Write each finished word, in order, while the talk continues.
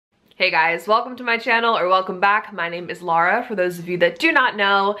Hey guys, welcome to my channel, or welcome back. My name is Laura, for those of you that do not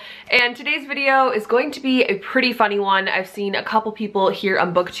know, and today's video is going to be a pretty funny one. I've seen a couple people here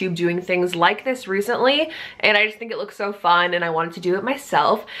on BookTube doing things like this recently, and I just think it looks so fun and I wanted to do it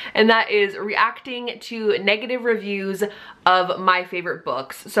myself, and that is reacting to negative reviews of my favorite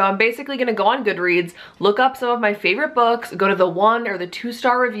books. So I'm basically gonna go on Goodreads, look up some of my favorite books, go to the 1 or the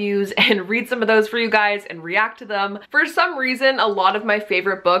 2-star reviews and read some of those for you guys and react to them. For some reason, a lot of my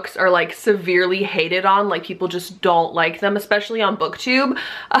favorite books are like severely hated on, like people just don't like them, especially on BookTube.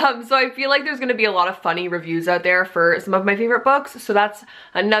 So I feel like there's gonna be a lot of funny reviews out there for some of my favorite books. So that's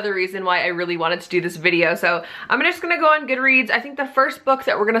another reason why I really wanted to do this video. So I'm just gonna go on Goodreads. I think the first book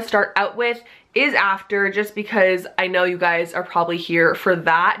that we're gonna start out with is After, just because I know you guys are probably here for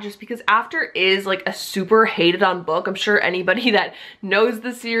that, just because After is like a super hated on book. I'm sure anybody that knows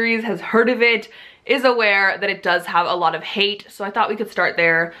the series, has heard of it, is aware that it does have a lot of hate. So I thought we could start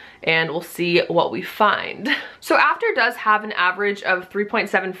there and we'll see what we find. So After does have an average of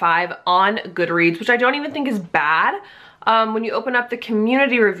 3.75 on Goodreads, which I don't even think is bad. When you open up the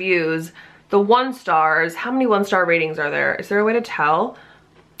community reviews, the 1 stars, how many 1-star ratings are there? Is there a way to tell?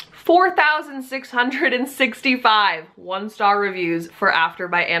 4,665 1-star reviews for After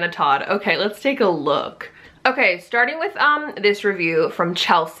by Anna Todd. Okay, let's take a look. Okay, starting with this review from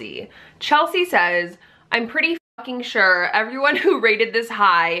Chelsea. Chelsea says, I'm pretty fucking sure everyone who rated this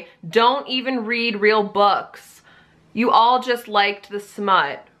high don't even read real books. You all just liked the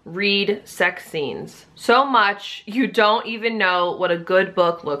smut. Read sex scenes. So much you don't even know what a good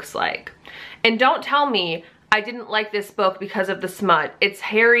book looks like. And don't tell me I didn't like this book because of the smut. It's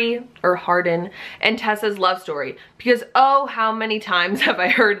Harry, or Hardin, and Tessa's love story. Because oh, how many times have I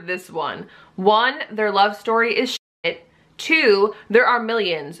heard this one? 1, their love story is shit. 2, there are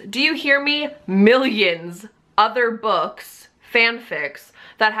millions. Do you hear me? Millions other books, fanfics,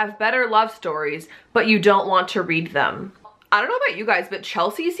 that have better love stories, but you don't want to read them. I don't know about you guys, but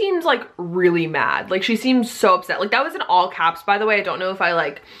Chelsea seems like really mad. Like she seems so upset. Like that was in all caps, by the way. I don't know if I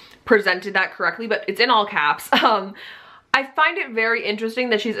like presented that correctly, but it's in all caps. I find it very interesting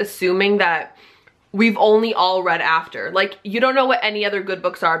that she's assuming that we've only all read After. Like, you don't know what any other good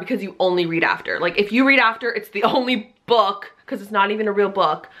books are because you only read After. Like, if you read After, it's the only book, because it's not even a real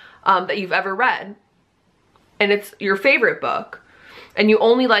book, that you've ever read. And it's your favorite book. And you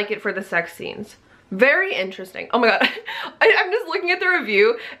only like it for the sex scenes. Very interesting. Oh my god. I'm just looking at the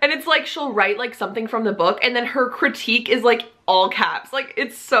review and it's like she'll write like something from the book and then her critique is like all caps. Like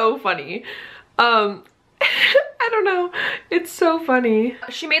it's so funny. I don't know. It's so funny.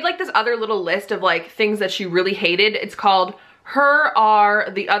 She made like this other little list of like things that she really hated. It's called Her Are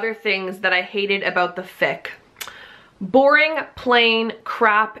the Other Things That I Hated About the Fic. Boring, plain,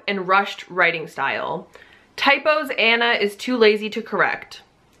 crap, and rushed writing style. Typos Anna is too lazy to correct.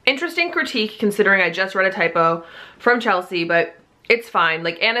 Interesting critique considering I just read a typo from Chelsea, but it's fine.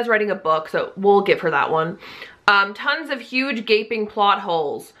 Like Anna's writing a book, so we'll give her that one. Tons of huge gaping plot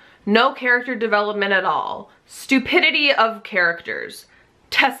holes. No character development at all. Stupidity of characters.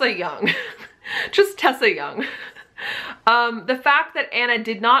 Tessa Young. Just Tessa Young. The fact that Anna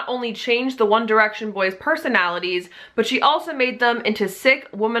did not only change the One Direction boys' personalities, but she also made them into sick,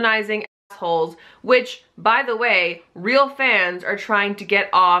 womanizing assholes, which, by the way, real fans are trying to get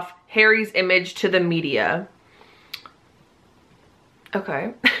off Harry's image to the media.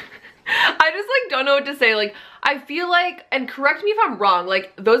 Okay. I just like don't know what to say. Like I feel like, and correct me if I'm wrong,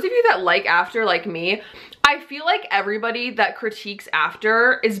 like those of you that like After like me, I feel like everybody that critiques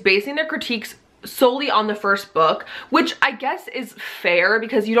After is basing their critiques solely on the first book, which I guess is fair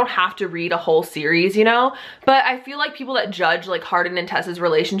because you don't have to read a whole series, you know? But I feel like people that judge like Hardin and Tessa's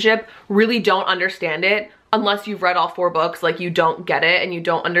relationship really don't understand it unless you've read all 4 books. Like you don't get it and you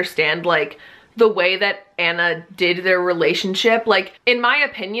don't understand like the way that Anna did their relationship. Like in my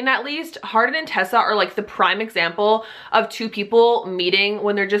opinion at least, Hardin and Tessa are like the prime example of 2 people meeting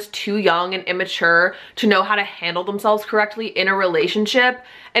when they're just too young and immature to know how to handle themselves correctly in a relationship.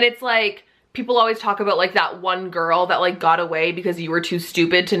 And it's like, people always talk about like that one girl that like got away because you were too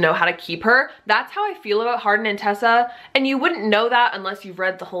stupid to know how to keep her. That's how I feel about Hardin and Tessa, and you wouldn't know that unless you've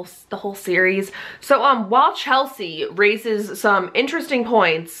read the whole series. So while Chelsea raises some interesting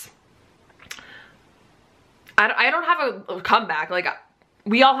points, I don't have a comeback. Like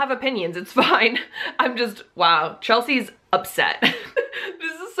we all have opinions, it's fine. I'm just, wow, Chelsea's upset.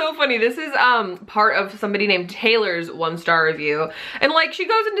 This is so funny. This is part of somebody named Taylor's 1-star review, and like she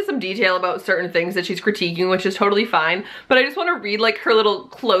goes into some detail about certain things that she's critiquing, which is totally fine, but I just want to read like her little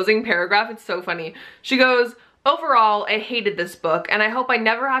closing paragraph. It's so funny. She goes, Overall, I hated this book, and I hope I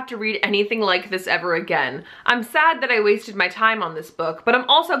never have to read anything like this ever again. I'm sad that I wasted my time on this book, but I'm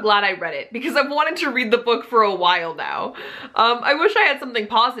also glad I read it, because I've wanted to read the book for a while now. I wish I had something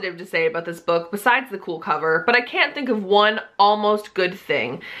positive to say about this book besides the cool cover, but I can't think of one almost good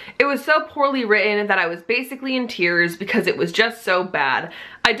thing. It was so poorly written that I was basically in tears because it was just so bad.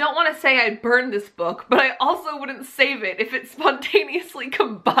 I don't want to say I'd burn this book, but I also wouldn't save it if it spontaneously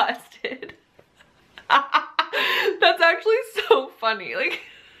combusted. That's actually so funny. Like,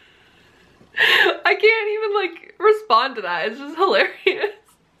 I can't even like respond to that. It's just hilarious.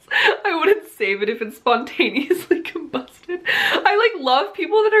 I wouldn't save it if it spontaneously combusted. I like love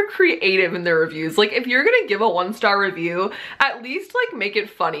people that are creative in their reviews. Like, if you're gonna give a 1-star review, at least like make it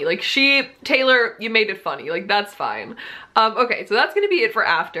funny. Like, Taylor, you made it funny. Like, that's fine. Okay, so that's gonna be it for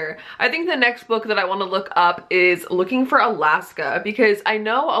After. I think the next book that I want to look up is Looking for Alaska, because I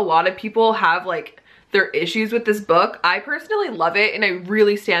know a lot of people have like their issues with this book. I personally love it, and I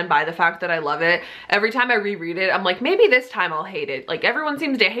really stand by the fact that I love it. Every time I reread it, I'm like, maybe this time I'll hate it. Like, everyone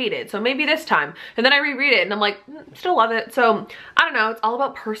seems to hate it, so maybe this time. And then I reread it and I'm like, still love it. So I don't know, it's all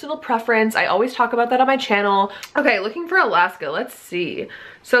about personal preference. I always talk about that on my channel. Okay, Looking for Alaska, let's see.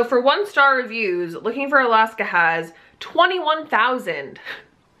 So for 1-star reviews, Looking for Alaska has 21,000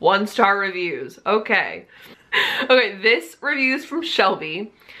 1-star reviews. Okay. Okay, this review is from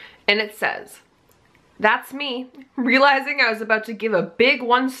Shelby, and it says, "That's me, realizing I was about to give a big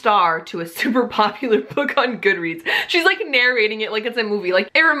 1-star to a super popular book on Goodreads." She's like narrating it like it's a movie.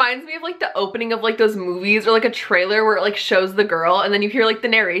 Like, it reminds me of like the opening of like those movies or like a trailer where it like shows the girl and then you hear like the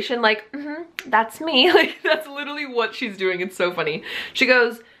narration like, that's me. Like, that's literally what she's doing. It's so funny. She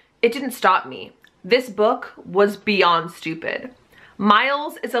goes, "It didn't stop me. This book was beyond stupid.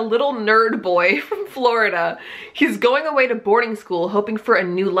 Miles is a little nerd boy from Florida. He's going away to boarding school hoping for a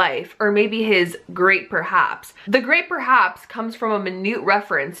new life, or maybe his great perhaps. The great perhaps comes from a minute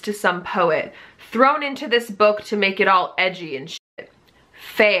reference to some poet, thrown into this book to make it all edgy and shit.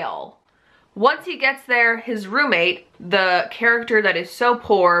 Fail. Once he gets there, his roommate, the character that is so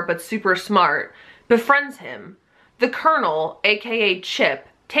poor but super smart, befriends him. The Colonel, aka Chip,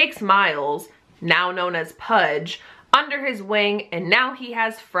 takes Miles, now known as Pudge, under his wing, and now he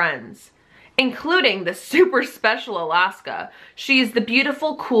has friends, including the super special Alaska. She's the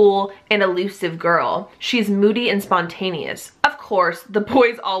beautiful, cool, and elusive girl. She's moody and spontaneous. Of course, the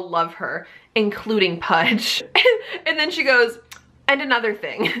boys all love her, including Pudge." And then she goes, "And another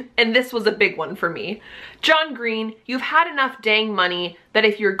thing, and this was a big one for me. John Green, you've had enough dang money that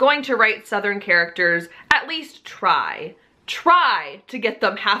if you're going to write Southern characters, at least try. Try to get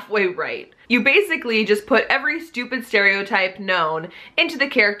them halfway right. You basically just put every stupid stereotype known into the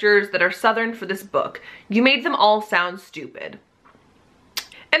characters that are Southern for this book. You made them all sound stupid."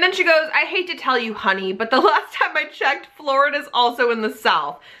 And then she goes, "I hate to tell you, honey, but the last time I checked, Florida's also in the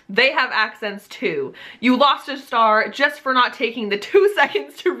South. They have accents too. You lost a star just for not taking the 2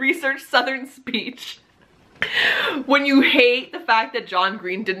 seconds to research Southern speech." When you hate the fact that John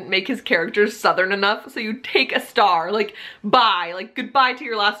Green didn't make his characters Southern enough, so you take a star, like, bye, like, goodbye to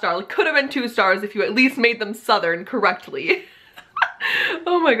your last star. Like, could have been 2 stars if you at least made them Southern correctly.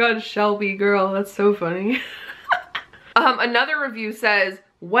 Oh my god, Shelby, girl, that's so funny. Another review says,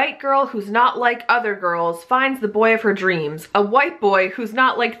 "White girl who's not like other girls finds the boy of her dreams. A white boy who's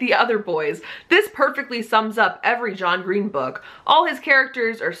not like the other boys. This perfectly sums up every John Green book. All his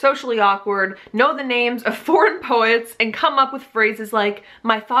characters are socially awkward, know the names of foreign poets, and come up with phrases like,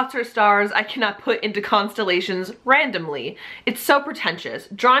 'My thoughts are stars I cannot put into constellations randomly.' It's so pretentious.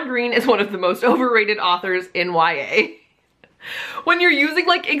 John Green is one of the most overrated authors in YA." When you're using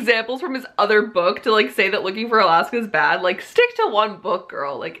like examples from his other book to like say that Looking for Alaska is bad, like stick to one book,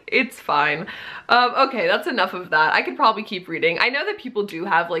 girl. Like, it's fine. Okay, that's enough of that. I could probably keep reading. I know that people do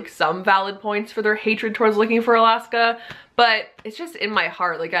have like some valid points for their hatred towards Looking for Alaska, but it's just in my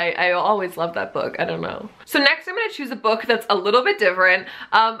heart. Like, I always love that book. I don't know. So next I'm gonna choose a book that's a little bit different.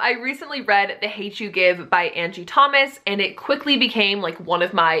 I recently read The Hate U Give by Angie Thomas, and it quickly became like one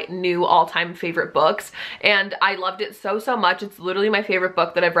of my new all-time favorite books, and I loved it so much. It's literally my favorite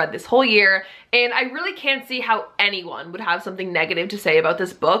book that I've read this whole year, and I really can't see how anyone would have something negative to say about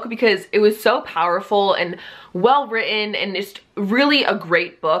this book because it was so powerful and well written and just really a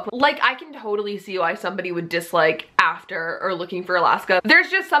great book. Like, I can totally see why somebody would dislike After or Looking for Alaska. There's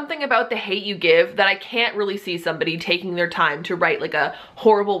just something about The Hate U Give that I can't really see somebody taking their time to write like a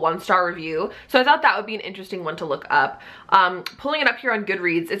horrible 1-star review. So I thought that would be an interesting one to look up. Pulling it up here on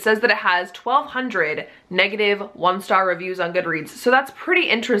Goodreads, it says that it has 1,200 negative 1-star reviews on Goodreads. So that's pretty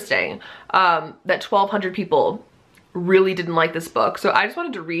interesting that 1,200 people really didn't like this book. So I just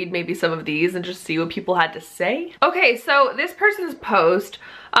wanted to read maybe some of these and just see what people had to say. Okay, so this person's post,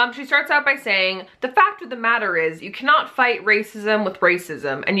 she starts out by saying, the fact of the matter is you cannot fight racism with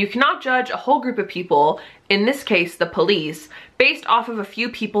racism, and you cannot judge a whole group of people, in this case the police, based off of a few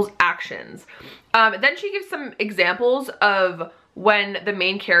people's actions. Then she gives some examples of when the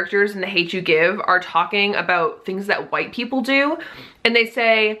main characters in The Hate You Give are talking about things that white people do, and they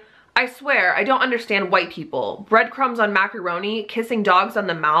say, I swear, I don't understand white people. Breadcrumbs on macaroni, kissing dogs on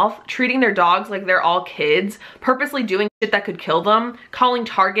the mouth, treating their dogs like they're all kids, purposely doing shit that could kill them, calling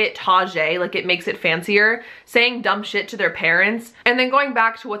Target Tajay like it makes it fancier, saying dumb shit to their parents, and then going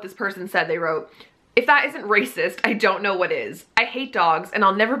back to what this person said, they wrote, if that isn't racist, I don't know what is. I hate dogs and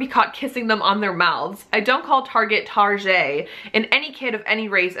I'll never be caught kissing them on their mouths. I don't call Target Tarjay, and any kid of any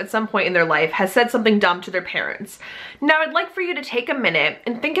race at some point in their life has said something dumb to their parents. Now I'd like for you to take a minute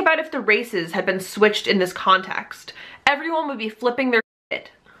and think about if the races had been switched in this context. Everyone would be flipping their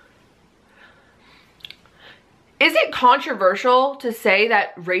shit. Is it controversial to say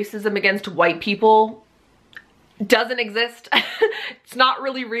that racism against white people doesn't exist? It's not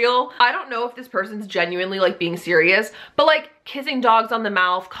really real. I don't know if this person's genuinely like being serious, but like kissing dogs on the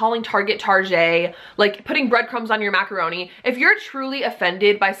mouth, calling Target Tarjay, like putting breadcrumbs on your macaroni, if you're truly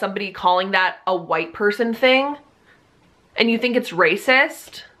offended by somebody calling that a white person thing and you think it's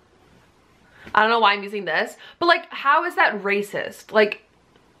racist, I don't know why I'm using this, but like how is that racist? Like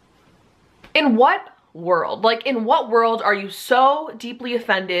in what world? Like in what world are you so deeply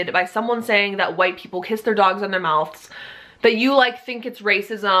offended by someone saying that white people kiss their dogs on their mouths that you like think it's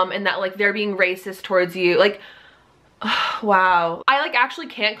racism and that like they're being racist towards you? Like, wow. I like actually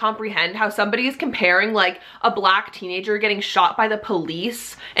can't comprehend how somebody is comparing like a black teenager getting shot by the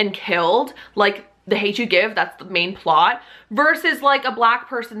police and killed, like The Hate You Give, that's the main plot, versus like a black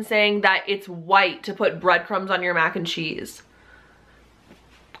person saying that it's white to put breadcrumbs on your mac and cheese.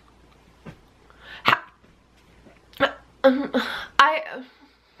 I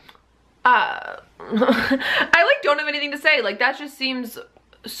like don't have anything to say. Like that just seems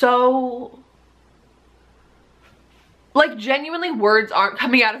so, like genuinely words aren't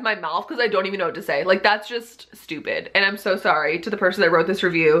coming out of my mouth because I don't even know what to say. Like that's just stupid. And I'm so sorry to the person that wrote this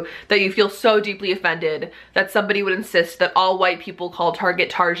review that you feel so deeply offended that somebody would insist that all white people call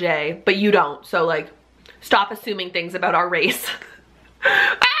Target Tarjay, but you don't. So like stop assuming things about our race.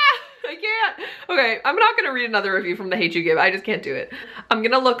 I can't. Okay, I'm not gonna read another review from The Hate You Give. I just can't do it. I'm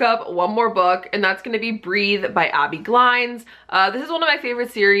gonna look up one more book, and that's gonna be Breathe by Abby Glines. This is one of my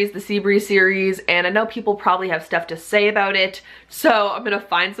favorite series, the Seabreeze series, and I know people probably have stuff to say about it, so I'm gonna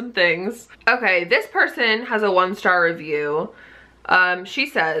find some things. Okay, this person has a 1-star review. She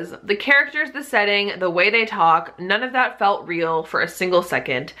says, the characters, the setting, the way they talk, none of that felt real for a single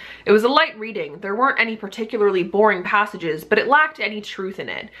second. It was a light reading. There weren't any particularly boring passages, but it lacked any truth in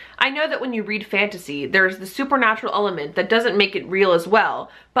it. I know that when you read fantasy, there's the supernatural element that doesn't make it real as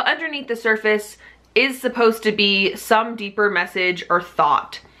well, but underneath the surface is supposed to be some deeper message or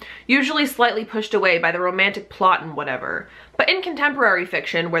thought, usually slightly pushed away by the romantic plot and whatever. But in contemporary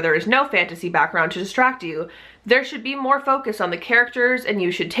fiction, where there is no fantasy background to distract you, there should be more focus on the characters and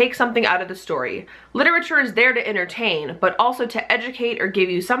you should take something out of the story. Literature is there to entertain, but also to educate or give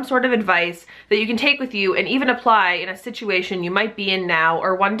you some sort of advice that you can take with you and even apply in a situation you might be in now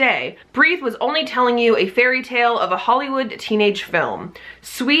or one day. Breathe was only telling you a fairy tale of a Hollywood teenage film.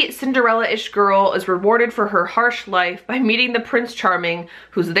 Sweet Cinderella-ish girl is rewarded for her harsh life by meeting the Prince Charming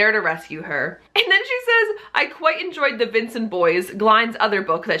who's there to rescue her. And then she says, I quite enjoyed the Vincent Boys, Glines' other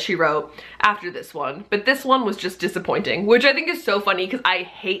book that she wrote after this one, but this one was just disappointing, which I think is so funny because I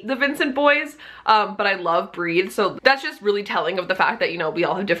hate the Vincent Boys, but I love Breathe, so that's just really telling of the fact that, you know, we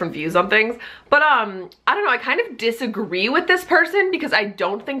all have different views on things. But I don't know, I kind of disagree with this person because I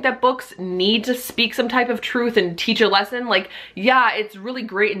don't think that books need to speak some type of truth and teach a lesson. Like, yeah, it's really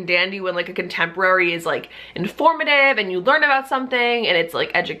great and dandy when like a contemporary is like informative and you learn about something and it's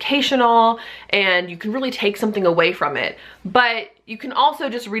like educational and you can really take something away from it. But you can also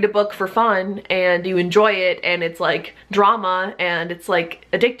just read a book for fun and you enjoy it and it's like drama and it's like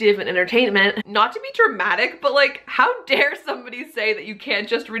addictive and entertainment. Not to be dramatic, but like how dare somebody say that you can't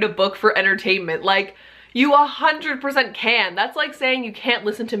just read a book for entertainment? Like, you 100% can. That's like saying you can't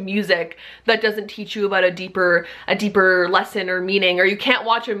listen to music that doesn't teach you about a deeper lesson or meaning, or you can't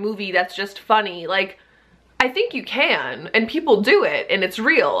watch a movie that's just funny. Like, I think you can, and people do it, and it's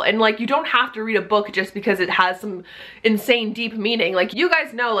real, and like you don't have to read a book just because it has some insane deep meaning. Like you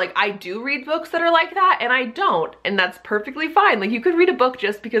guys know, like I do read books that are like that and I don't, and that's perfectly fine. Like you could read a book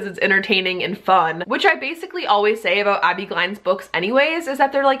just because it's entertaining and fun, which I basically always say about Abby Glein's books anyways, is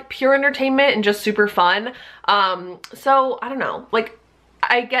that they're like pure entertainment and just super fun. So I don't know, like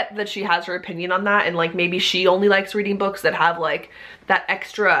I get that she has her opinion on that, and like maybe she only likes reading books that have like that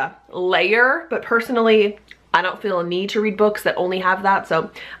extra layer, but personally I don't feel a need to read books that only have that.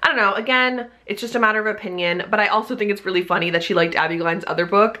 So I don't know, again, it's just a matter of opinion, but I also think it's really funny that she liked Abby Glein's other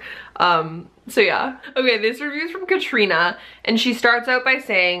book. So yeah. Okay, this review is from Katrina, and she starts out by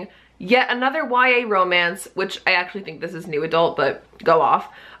saying, yet another YA romance, which I actually think this is new adult, but go off.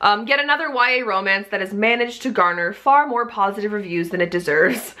 Yet another YA romance that has managed to garner far more positive reviews than it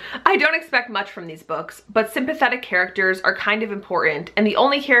deserves. I don't expect much from these books, but sympathetic characters are kind of important, and the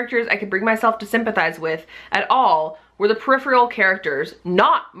only characters I could bring myself to sympathize with at all were the peripheral characters.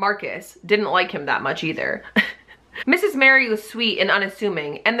 Not Marcus. Didn't like him that much either. Mrs. Mary was sweet and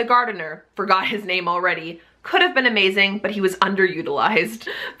unassuming, and the gardener, forgot his name already, could have been amazing, but he was underutilized.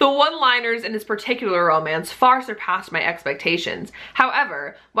 The one-liners in this particular romance far surpassed my expectations.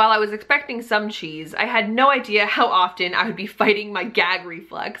 However, while I was expecting some cheese, I had no idea how often I would be fighting my gag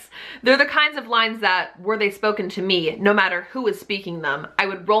reflex. They're the kinds of lines that, were they spoken to me, no matter who was speaking them, I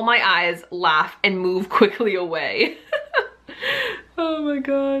would roll my eyes, laugh, and move quickly away. Oh my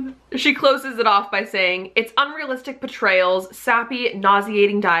god. She closes it off by saying, it's unrealistic portrayals, sappy,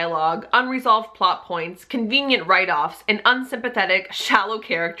 nauseating dialogue, unresolved plot points, convenient write-offs, and unsympathetic, shallow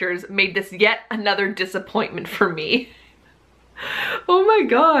characters made this yet another disappointment for me. Oh my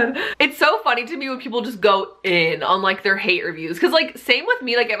god. It's so funny to me when people just go in on like their hate reviews, because like same with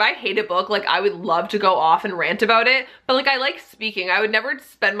me, like if I hate a book, like I would love to go off and rant about it, but like I like speaking. I would never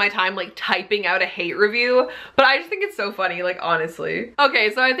spend my time like typing out a hate review, but I just think it's so funny, like honestly.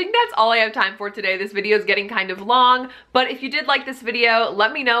 Okay, so I think that's all I have time for today. This video is getting kind of long, but if you did like this video,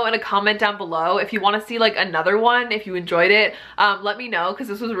 let me know in a comment down below. If you want to see like another one, if you enjoyed it, let me know, because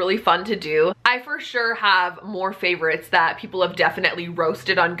this was really fun to do. I for sure have more favorites that people have definitely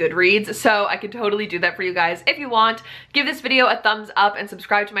roasted on Goodreads, so I could totally do that for you guys if you want. Give this video a thumbs up and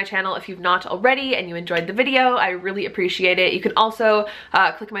subscribe to my channel if you've not already and you enjoyed the video. I really appreciate it. You can also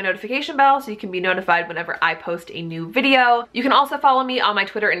click my notification bell so you can be notified whenever I post a new video. You can also follow me on my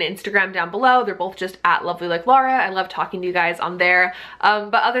Twitter and Instagram down below. They're both just at LovellyLikeLaura. I love talking to you guys on there.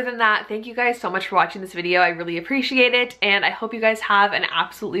 But other than that, thank you guys so much for watching this video. I really appreciate it, and I hope you guys have an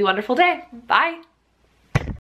absolutely wonderful day. Bye!